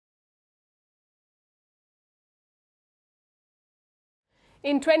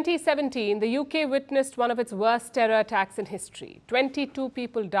In 2017, the UK witnessed one of its worst terror attacks in history. 22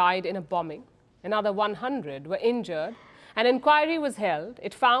 people died in a bombing. Another 100 were injured. An inquiry was held.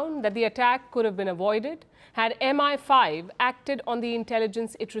 It found that the attack could have been avoided had MI5 acted on the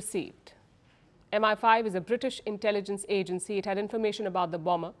intelligence it received. MI5 is a British intelligence agency. It had information about the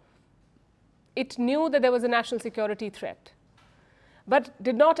bomber. It knew that there was a national security threat, but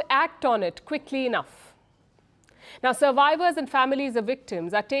did not act on it quickly enough. Now, survivors and families of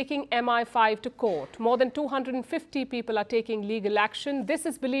victims are taking MI5 to court. More than 250 people are taking legal action. This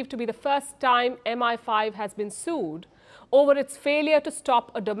is believed to be the first time MI5 has been sued over its failure to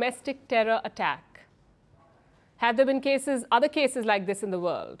stop a domestic terror attack. Have there been other cases like this in the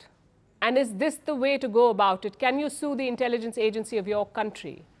world? And is this the way to go about it? Can you sue the intelligence agency of your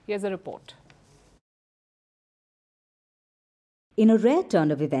country? Here's a report. In a rare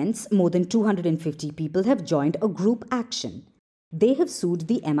turn of events, more than 250 people have joined a group action. They have sued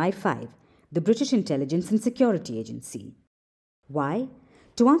the MI5, the British Intelligence and Security Agency. Why?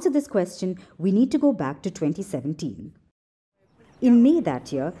 To answer this question, we need to go back to 2017. In May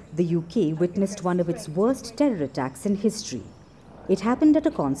that year, the UK witnessed one of its worst terror attacks in history. It happened at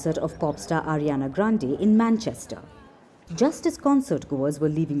a concert of pop star Ariana Grande in Manchester. Just as concert goers were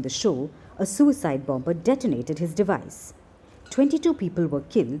leaving the show, a suicide bomber detonated his device. 22 people were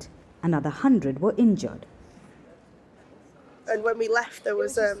killed, another 100 were injured. And when we left, there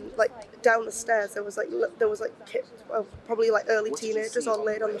was down the stairs, there was kids, probably early teenagers all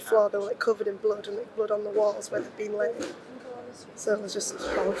laid on the floor. They were covered in blood and blood on the walls where they'd been laid. So it was just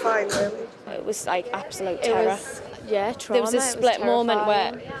horrifying, really. It was absolute terror. Trauma. There was a split moment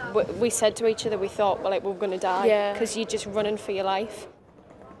where we said to each other, we thought, we were going to die because you're just running for your life.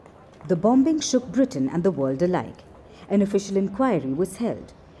 The bombing shook Britain and the world alike. An official inquiry was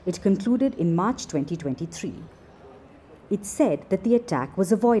held. It concluded in March 2023. It said that the attack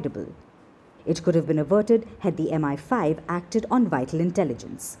was avoidable. It could have been averted had the MI5 acted on vital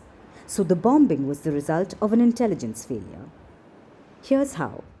intelligence. So the bombing was the result of an intelligence failure. Here's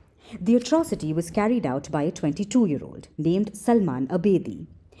how. The atrocity was carried out by a 22-year-old named Salman Abedi.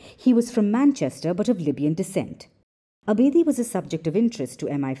 He was from Manchester but of Libyan descent. Abedi was a subject of interest to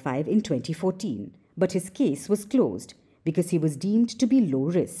MI5 in 2014, but his case was closed because he was deemed to be low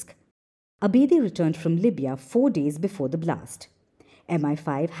risk. Abedi returned from Libya 4 days before the blast.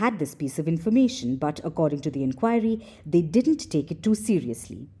 MI5 had this piece of information, but according to the inquiry, they didn't take it too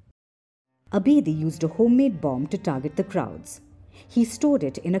seriously. Abedi used a homemade bomb to target the crowds. He stored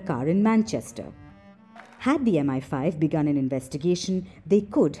it in a car in Manchester. Had the MI5 begun an investigation, they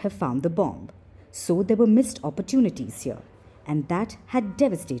could have found the bomb. So there were missed opportunities here, and that had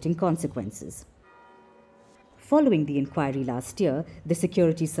devastating consequences. Following the inquiry last year, the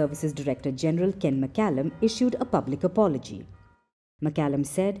Security Services Director General Ken McCallum issued a public apology. McCallum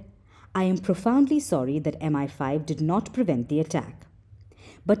said, "I am profoundly sorry that MI5 did not prevent the attack.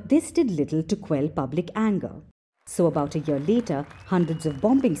 But this did little to quell public anger. So about a year later, hundreds of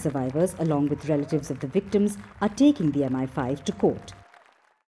bombing survivors, along with relatives of the victims, are taking the MI5 to court."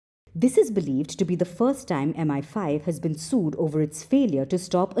 This is believed to be the first time MI5 has been sued over its failure to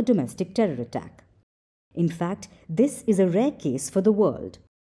stop a domestic terror attack. In fact, this is a rare case for the world.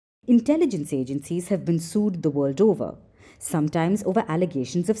 Intelligence agencies have been sued the world over, sometimes over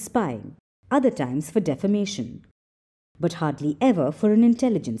allegations of spying, other times for defamation, but hardly ever for an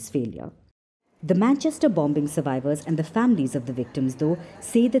intelligence failure. The Manchester bombing survivors and the families of the victims, though,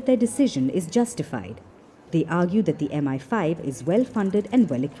 say that their decision is justified. They argue that the MI5 is well-funded and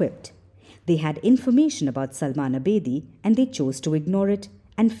well-equipped. They had information about Salman Abedi and they chose to ignore it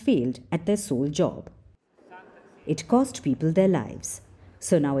and failed at their sole job. It cost people their lives.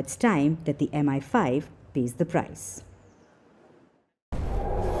 So now it's time that the MI5 pays the price.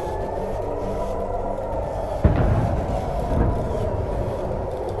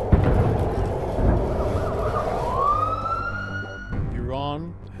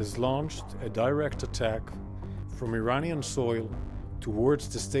 Iran has launched a direct attack from Iranian soil towards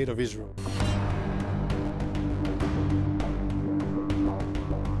the State of Israel.